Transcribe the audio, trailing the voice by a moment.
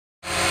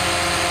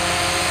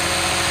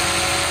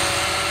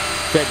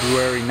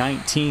February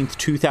 19,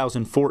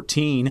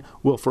 2014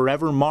 will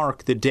forever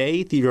mark the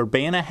day the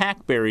Urbana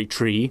hackberry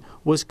tree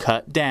was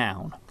cut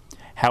down.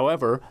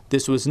 However,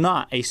 this was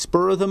not a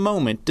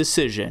spur-of-the-moment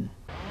decision.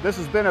 This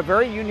has been a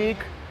very unique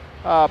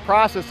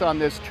process on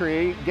this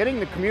tree. Getting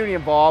the community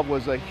involved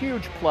was a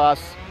huge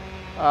plus.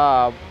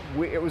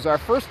 It was our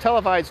first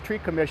televised tree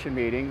commission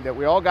meeting that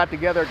we all got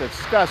together to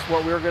discuss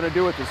what we were going to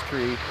do with this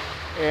tree,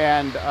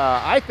 and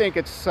I think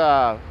it's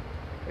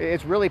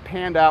really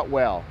panned out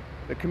well.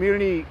 The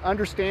community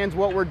understands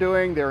what we're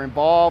doing, they're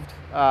involved,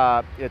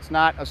 it's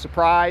not a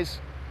surprise.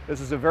 This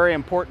is a very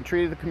important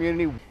tree to the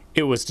community.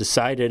 It was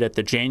decided at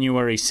the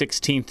January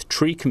 16th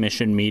Tree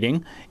Commission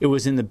meeting it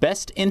was in the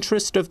best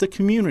interest of the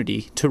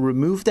community to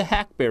remove the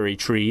hackberry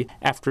tree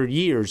after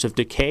years of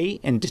decay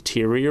and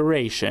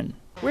deterioration.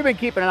 We've been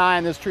keeping an eye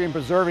on this tree and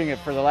preserving it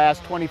for the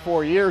last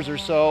 24 years or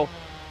so.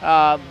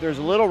 There's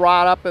a little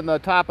rot up in the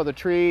top of the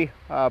tree,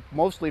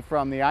 mostly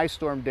from the ice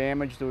storm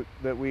damage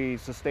that we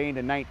sustained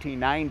in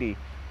 1990.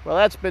 Well,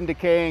 that's been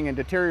decaying and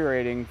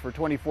deteriorating for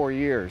 24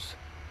 years.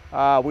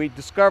 We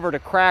discovered a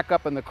crack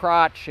up in the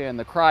crotch, and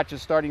the crotch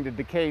is starting to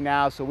decay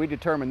now, so we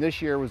determined this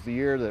year was the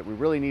year that we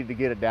really needed to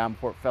get it down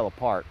before it fell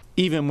apart.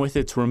 Even with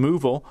its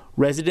removal,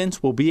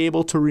 residents will be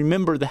able to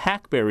remember the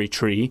hackberry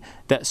tree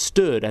that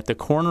stood at the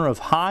corner of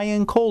High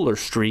and Kohler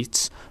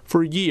Streets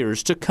for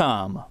years to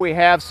come. We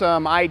have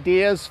some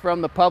ideas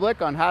from the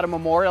public on how to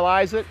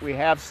memorialize it. We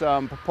have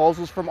some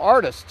proposals from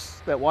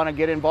artists that want to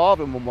get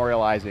involved in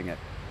memorializing it.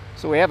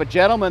 So we have a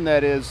gentleman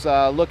that is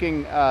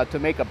looking to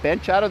make a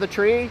bench out of the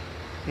tree.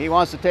 He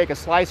wants to take a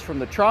slice from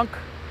the trunk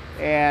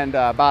and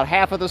about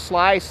half of the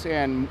slice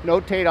and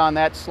notate on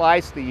that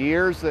slice the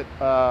years that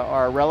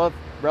are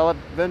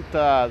relevant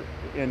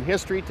in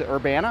history to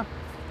Urbana.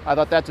 I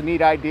thought that's a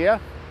neat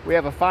idea. We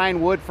have a fine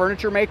wood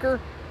furniture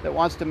maker that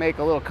wants to make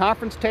a little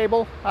conference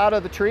table out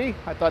of the tree.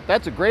 I thought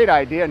that's a great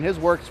idea, and his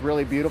work's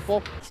really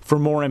beautiful. For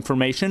more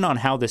information on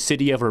how the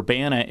city of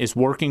Urbana is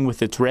working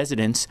with its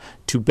residents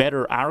to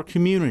better our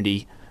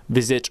community,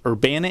 visit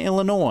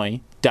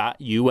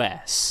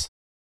urbanaillinois.us.